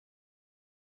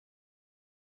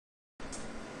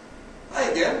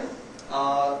again.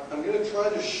 I'm going to try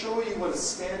to show you what a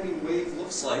standing wave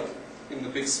looks like in the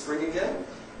big spring again.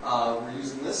 We're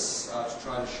using this to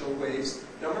try to show waves.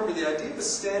 Now remember, the idea of a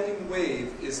standing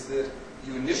wave is that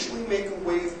you initially make a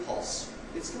wave pulse.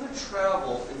 It's going to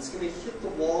travel and it's going to hit the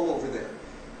wall over there.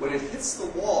 When it hits the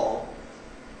wall,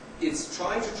 it's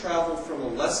trying to travel from a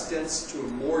less dense to a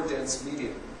more dense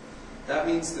medium. That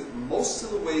means that most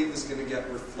of the wave is going to get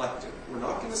reflected. We're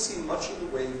not going to see much of the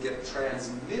wave get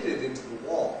transmitted into the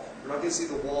wall. We're not going to see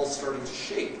the wall starting to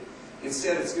shake.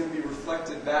 Instead, it's going to be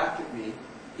reflected back at me,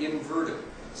 inverted.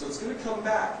 So it's going to come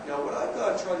back. Now what I've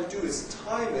got to try to do is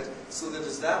time it so that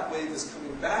as that wave is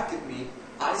coming back at me,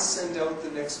 I send out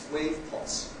the next wave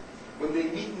pulse. When they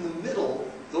meet in the middle,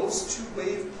 those two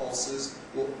wave pulses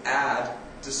will add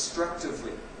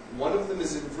destructively. One of them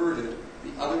is inverted,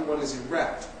 the other one is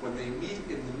erect. When they meet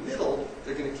in the middle,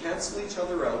 they're going to cancel each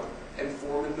other out and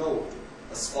form a node,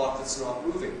 a spot that's not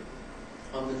moving.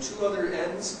 On the two other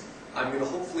ends, I'm going to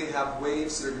hopefully have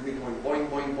waves that are going to be going boing,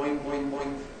 boing, boing, boing,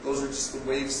 boing. Those are just the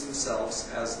waves themselves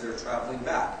as they're traveling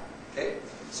back. Okay?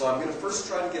 So I'm going to first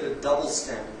try to get a double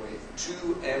standing wave,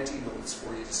 two antinodes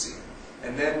for you to see.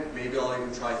 And then maybe I'll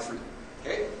even try three.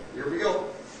 Okay? Here we go.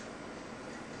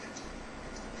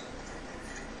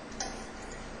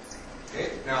 Okay,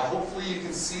 now hopefully you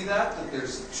can see that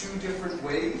there's two different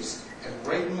waves, and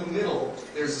right in the middle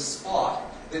there's a spot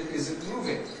that isn't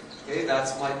moving. Okay,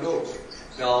 that's my node.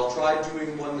 Now I'll try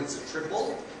doing one that's a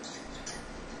triple.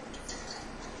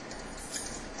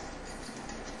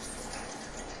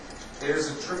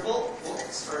 There's a triple. Oh,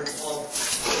 it started to fall.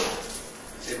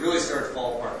 It really started to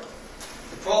fall apart.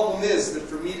 The problem is that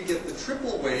for me to get the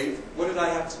triple wave, what did I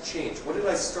have to change? What did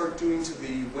I start doing to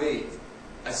the wave?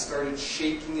 I started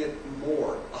shaking it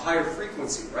more. A higher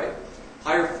frequency, right?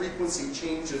 Higher frequency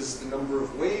changes the number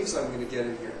of waves I'm going to get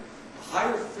in here. A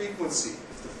higher frequency,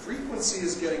 if the frequency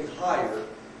is getting higher,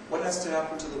 what has to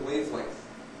happen to the wavelength?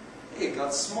 Hey, it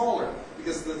got smaller,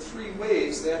 because the three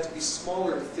waves, they have to be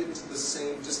smaller to fit into the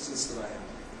same distance that I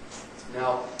have.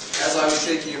 Now, as I was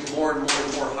shaking it more and more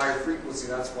and more higher frequency,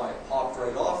 that's why it popped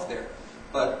right off there.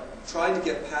 But trying to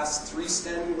get past three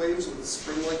standing waves with a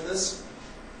spring like this,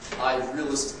 I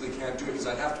realistically can't do it because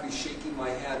I'd have to be shaking my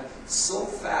hand so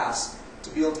fast to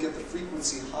be able to get the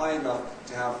frequency high enough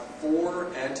to have four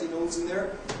antinodes in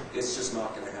there. It's just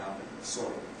not going to happen. So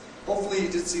hopefully you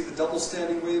did see the double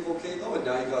standing wave okay though, and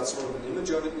now you got sort of an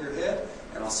image of it in your head,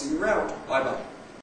 and I'll see you around. Bye-bye.